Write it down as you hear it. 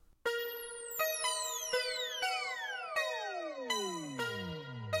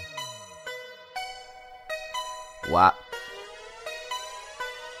Wop.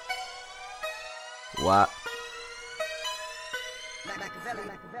 Wop.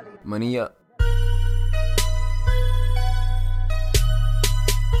 Money up.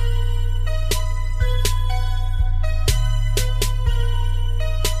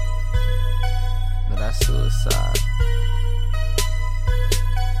 Now that's suicide.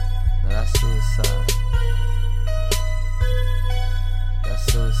 Now that's suicide.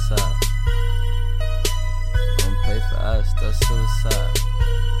 That's suicide. Don't pay for us, that's suicide.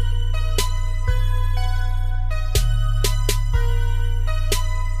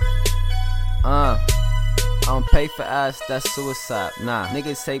 I don't pay for us, that's suicide. Nah,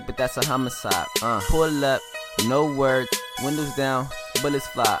 niggas say, but that's a homicide. Pull up, no words, windows down, bullets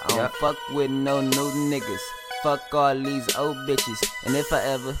fly. I don't fuck with no new niggas. Fuck all these old bitches. And if I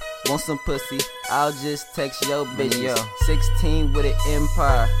ever want some pussy, I'll just text yo bitches. 16 with an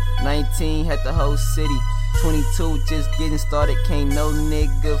empire, 19 had the whole city, 22 just getting started. Can't no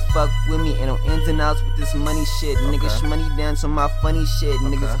nigga fuck with me. And I'm ins and outs with this money shit. Niggas money dance on my funny shit.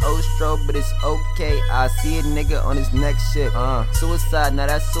 Niggas old stro, but it's okay. I see a nigga on his next shit. Suicide, now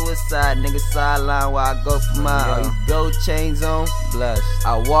that's suicide. Nigga sideline while I go for mine. All these gold chains on, blessed.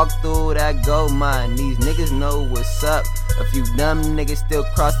 I walk through that gold mine. These niggas know what's up. A few dumb niggas still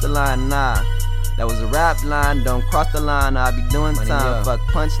cross the line. Nah, that was a rap line, don't cross the line, I be doing time. Fuck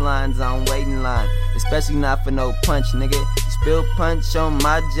punchlines, I don't wait in line. Especially not for no punch, nigga. You spill punch on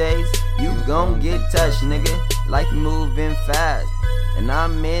my J's, you gon' get touched, nigga. Life moving fast, and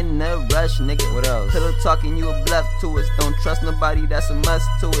I'm in a rush, nigga. What else? Pillow talking, you a bluff to us. Don't trust nobody, that's a must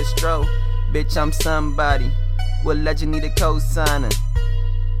to us, Stro. Bitch, I'm somebody. What legend need a co-signer?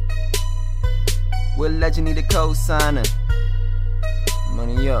 What legend need a co-signer?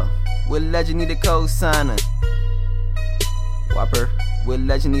 Money up. What legend need a co-signer? Whopper. What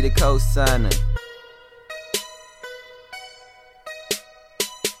legend need a co-signer?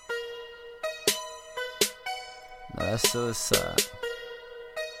 Now that's suicide.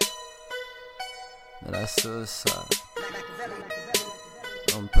 Now that's suicide.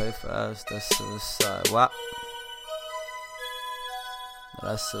 Don't pay for us, that's suicide. Wop. Now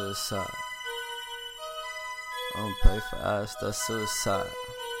that's suicide. Don't pay for us, that's suicide.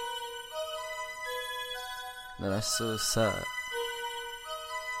 Now that's suicide.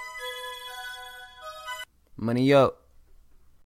 Money up.